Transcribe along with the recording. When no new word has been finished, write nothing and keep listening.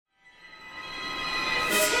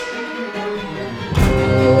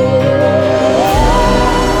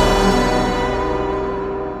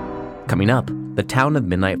Coming up, the town of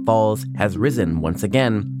Midnight Falls has risen once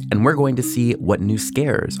again, and we're going to see what new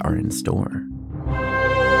scares are in store.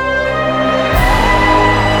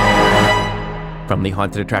 From the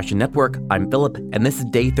Haunted Attraction Network, I'm Philip, and this is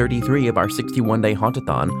day 33 of our 61-day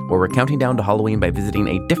Hauntathon, where we're counting down to Halloween by visiting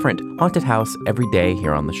a different haunted house every day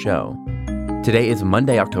here on the show. Today is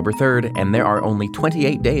Monday, October 3rd, and there are only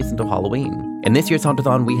 28 days until Halloween. In this year's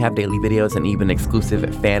Hauntathon, we have daily videos and even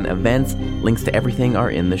exclusive fan events. Links to everything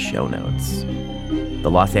are in the show notes.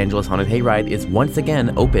 The Los Angeles Haunted Hayride is once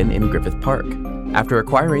again open in Griffith Park. After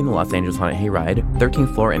acquiring the Los Angeles Haunted Hayride,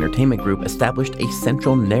 13th Floor Entertainment Group established a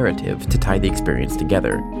central narrative to tie the experience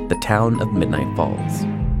together, the town of Midnight Falls.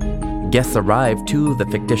 Guests arrive to the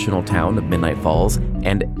fictional town of Midnight Falls,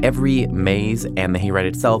 and every maze and the hayride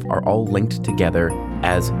itself are all linked together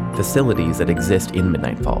as facilities that exist in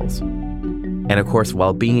Midnight Falls. And of course,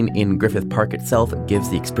 while being in Griffith Park itself gives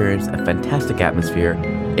the experience a fantastic atmosphere,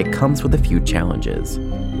 it comes with a few challenges.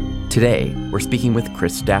 Today, we're speaking with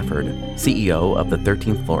Chris Stafford, CEO of the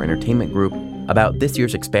 13th Floor Entertainment Group, about this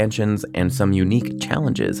year's expansions and some unique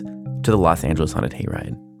challenges to the Los Angeles Haunted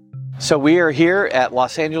Hayride. So we are here at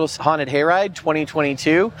Los Angeles Haunted Hayride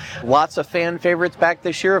 2022. Lots of fan favorites back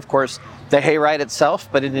this year. Of course, the hayride itself,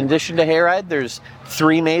 but in addition to hayride, there's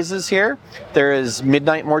 3 mazes here. There is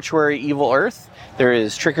Midnight Mortuary Evil Earth, there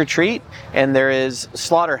is Trick or Treat, and there is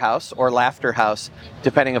Slaughterhouse or Laughter House,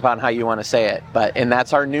 depending upon how you want to say it. And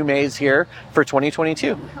that's our new maze here for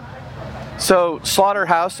 2022. So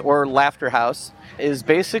Slaughterhouse or Laughter House is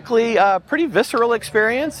basically a pretty visceral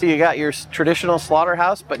experience. You got your traditional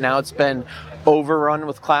slaughterhouse, but now it's been overrun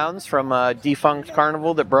with clowns from a defunct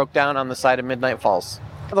carnival that broke down on the side of Midnight Falls.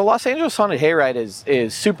 The Los Angeles Haunted Hayride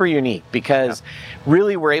is super unique because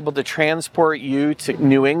really we're able to transport you to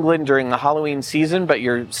New England during the Halloween season, but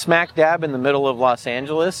you're smack dab in the middle of Los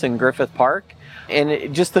Angeles in Griffith Park.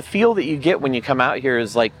 And just the feel that you get when you come out here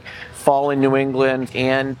is like fall in New England,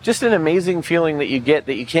 and just an amazing feeling that you get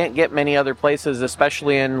that you can't get many other places,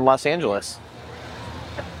 especially in Los Angeles.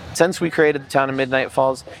 Since we created the town of Midnight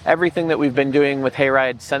Falls, everything that we've been doing with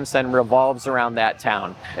Hayride since then revolves around that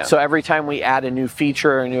town. Yeah. So every time we add a new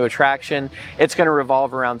feature or a new attraction, it's going to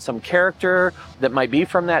revolve around some character that might be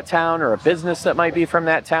from that town or a business that might be from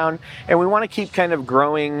that town. And we want to keep kind of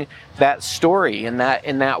growing that story in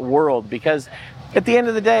that world, because at the end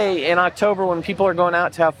of the day, in October, when people are going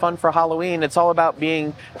out to have fun for Halloween, it's all about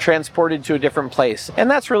being transported to a different place.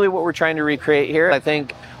 And that's really what we're trying to recreate here. I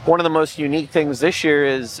think one of the most unique things this year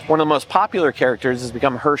is one of the most popular characters has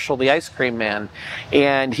become Herschel the Ice Cream Man.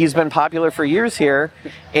 And he's been popular for years here.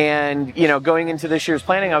 And, going into this year's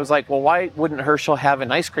planning, I was like, well, why wouldn't Herschel have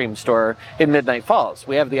an ice cream store in Midnight Falls?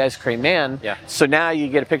 We have the Ice Cream Man. Yeah. So now you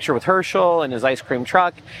get a picture with Herschel and his ice cream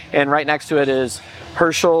truck. And right next to it is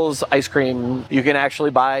Herschel's ice cream. You can actually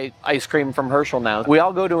buy ice cream from Herschel now. We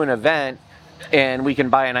all go to an event and we can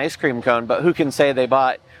buy an ice cream cone, but who can say they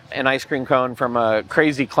bought an ice cream cone from a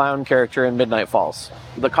crazy clown character in Midnight Falls?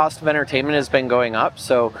 The cost of entertainment has been going up,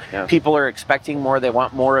 so people are expecting more. They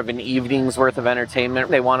want more of an evening's worth of entertainment.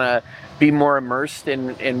 They want to be more immersed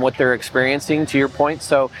in what they're experiencing, to your point.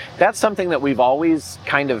 So that's something that we've always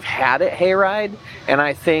kind of had at Hayride, and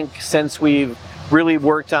I think since we've really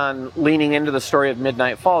worked on leaning into the story of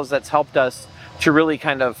Midnight Falls, that's helped us to really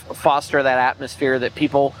kind of foster that atmosphere that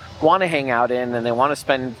people want to hang out in and they want to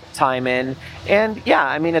spend time in. And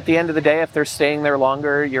at the end of the day, if they're staying there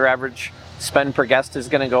longer, your average spend per guest is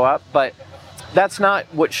going to go up. But that's not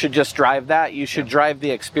what should just drive that. You should drive the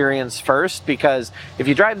experience first, because if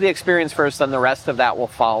you drive the experience first, then the rest of that will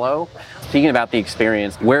follow. Speaking about the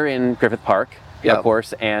experience, we're in Griffith Park. Yep. Of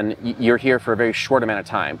course, and you're here for a very short amount of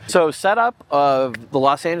time. So setup of the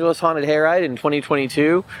Los Angeles Haunted Hayride in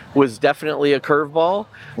 2022 was definitely a curveball.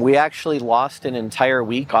 We actually lost an entire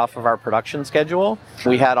week off of our production schedule.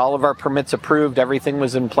 We had all of our permits approved, everything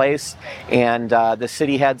was in place, and the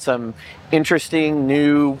city had some interesting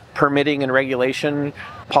new permitting and regulation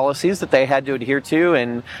policies that they had to adhere to,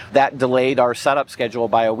 and that delayed our setup schedule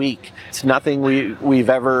by a week. It's nothing we've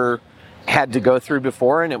ever had to go through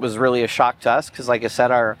before, and it was really a shock to us because, like I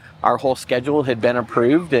said, our whole schedule had been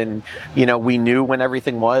approved, and we knew when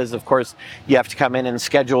everything was. Of course, you have to come in and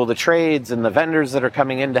schedule the trades and the vendors that are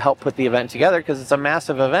coming in to help put the event together, because it's a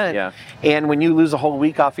massive event. Yeah. And when you lose a whole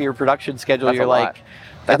week off of your production schedule, you're like,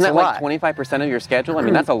 Isn't that like 25% of your schedule? I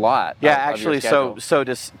mean, that's a lot. Yeah, actually, so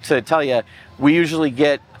to tell you, we usually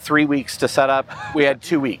get 3 weeks to set up. We had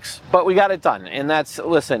 2 weeks, but we got it done. And that's,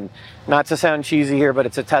 listen, not to sound cheesy here, but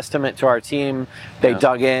it's a testament to our team. They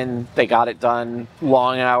dug in, they got it done,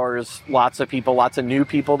 long hours, lots of people, lots of new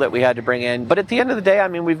people that we had to bring in. But at the end of the day, I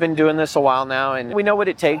mean, we've been doing this a while now, and we know what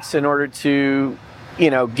it takes in order to,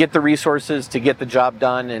 get the resources to get the job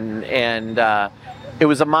done. And it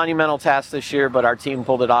was a monumental task this year, but our team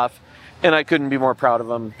pulled it off, and I couldn't be more proud of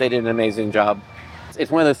them. They did an amazing job. It's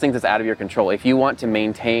one of those things that's out of your control. If you want to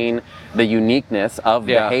maintain the uniqueness of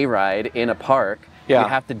the Hayride in a park, you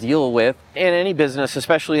have to deal with. In any business,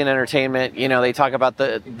 especially in entertainment, they talk about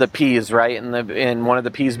the P's, right? And one of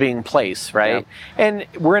the P's being place, right? Yeah. And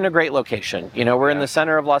we're in a great location. We're in the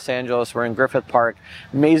center of Los Angeles. We're in Griffith Park,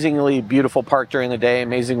 amazingly beautiful park during the day,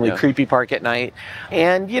 amazingly creepy park at night.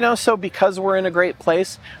 And, so because we're in a great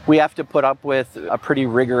place, we have to put up with a pretty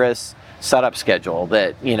rigorous setup schedule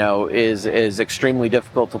that, is extremely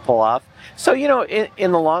difficult to pull off. So,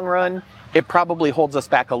 in the long run, it probably holds us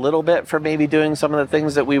back a little bit from maybe doing some of the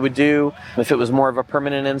things that we would do if it was more of a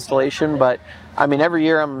permanent installation. But every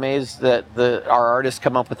year I'm amazed that our artists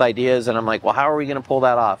come up with ideas, and I'm like, well, how are we going to pull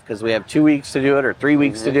that off? Because we have 2 weeks to do it or 3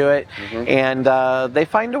 weeks to do it, and they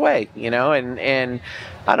find a way, and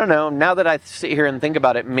I don't know. Now that I sit here and think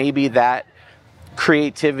about it, maybe that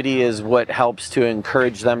creativity is what helps to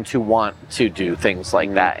encourage them to want to do things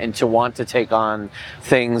like that and to want to take on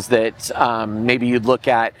things that maybe you'd look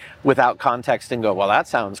at without context and go, well, that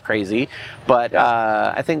sounds crazy. But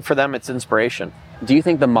I think for them, it's inspiration. Do you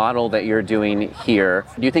think the model that you're doing here,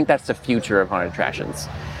 do you think that's the future of haunted attractions?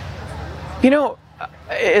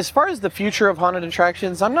 As far as the future of haunted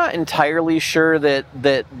attractions, I'm not entirely sure that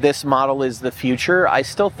this model is the future. I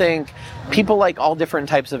still think people like all different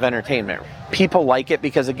types of entertainment. People like it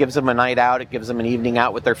because it gives them a night out, it gives them an evening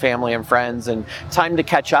out with their family and friends and time to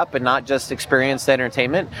catch up and not just experience the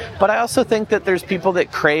entertainment. But I also think that there's people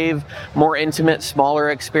that crave more intimate, smaller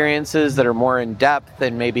experiences that are more in depth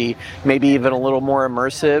and maybe even a little more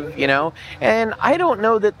immersive, And I don't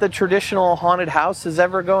know that the traditional haunted house is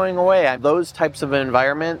ever going away. Those types of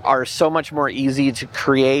environment are so much more easy to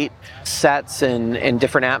create sets and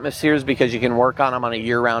different atmospheres because you can work on them on a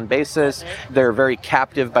year-round basis. They're very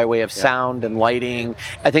captive by way of sound and lighting.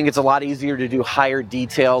 I think it's a lot easier to do higher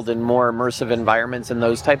detailed and more immersive environments in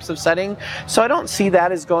those types of settings. So I don't see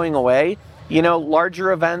that as going away.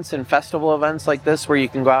 Larger events and festival events like this where you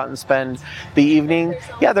can go out and spend the evening,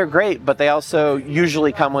 they're great, but they also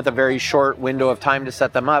usually come with a very short window of time to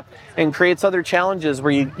set them up and creates other challenges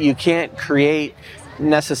where you can't create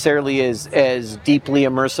necessarily as deeply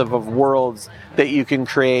immersive of worlds that you can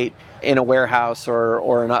create in a warehouse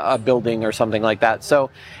or in a building or something like that. So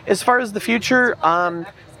as far as the future,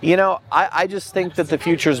 I just think that the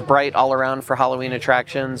future is bright all around for Halloween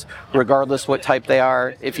attractions, regardless what type they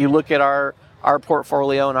are. If you look at our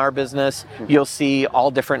portfolio and our business, you'll see all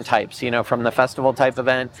different types, from the festival type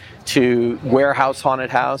event to warehouse haunted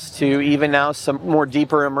house to even now some more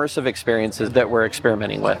deeper immersive experiences that we're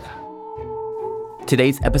experimenting with.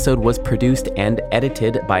 Today's episode was produced and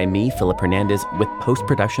edited by me, Philip Hernandez, with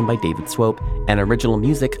post-production by David Swope and original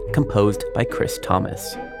music composed by Chris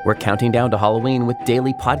Thomas. We're counting down to Halloween with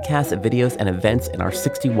daily podcasts, videos, and events in our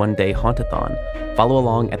 61-day Hauntathon. Follow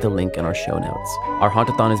along at the link in our show notes. Our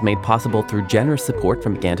Hauntathon is made possible through generous support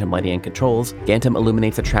from Gantom Lighting and Controls. Gantom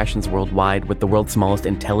illuminates attractions worldwide with the world's smallest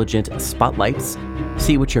intelligent spotlights.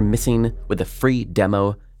 See what you're missing with a free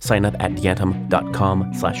demo. Sign up at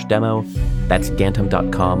gantom.com/demo. That's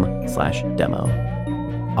gantom.com/demo.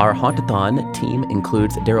 Our Hauntathon team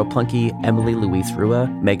includes Daryl Plunkey, Emily Louise Rua,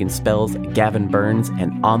 Megan Spells, Gavin Burns,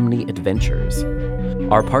 and Omni Adventures.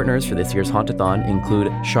 Our partners for this year's Hauntathon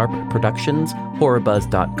include Sharp Productions,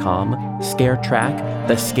 HorrorBuzz.com, ScareTrack,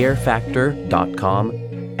 TheScareFactor.com,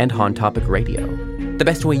 and Haunt Topic Radio. The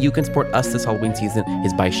best way you can support us this Halloween season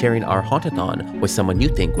is by sharing our Hauntathon with someone you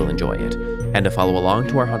think will enjoy it. And to follow along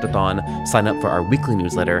to our Hauntathon, sign up for our weekly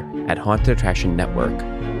newsletter at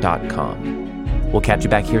hauntedattractionnetwork.com. We'll catch you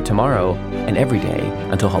back here tomorrow and every day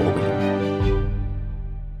until Halloween.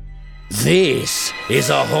 This is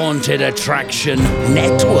a Haunted Attraction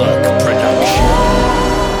Network production.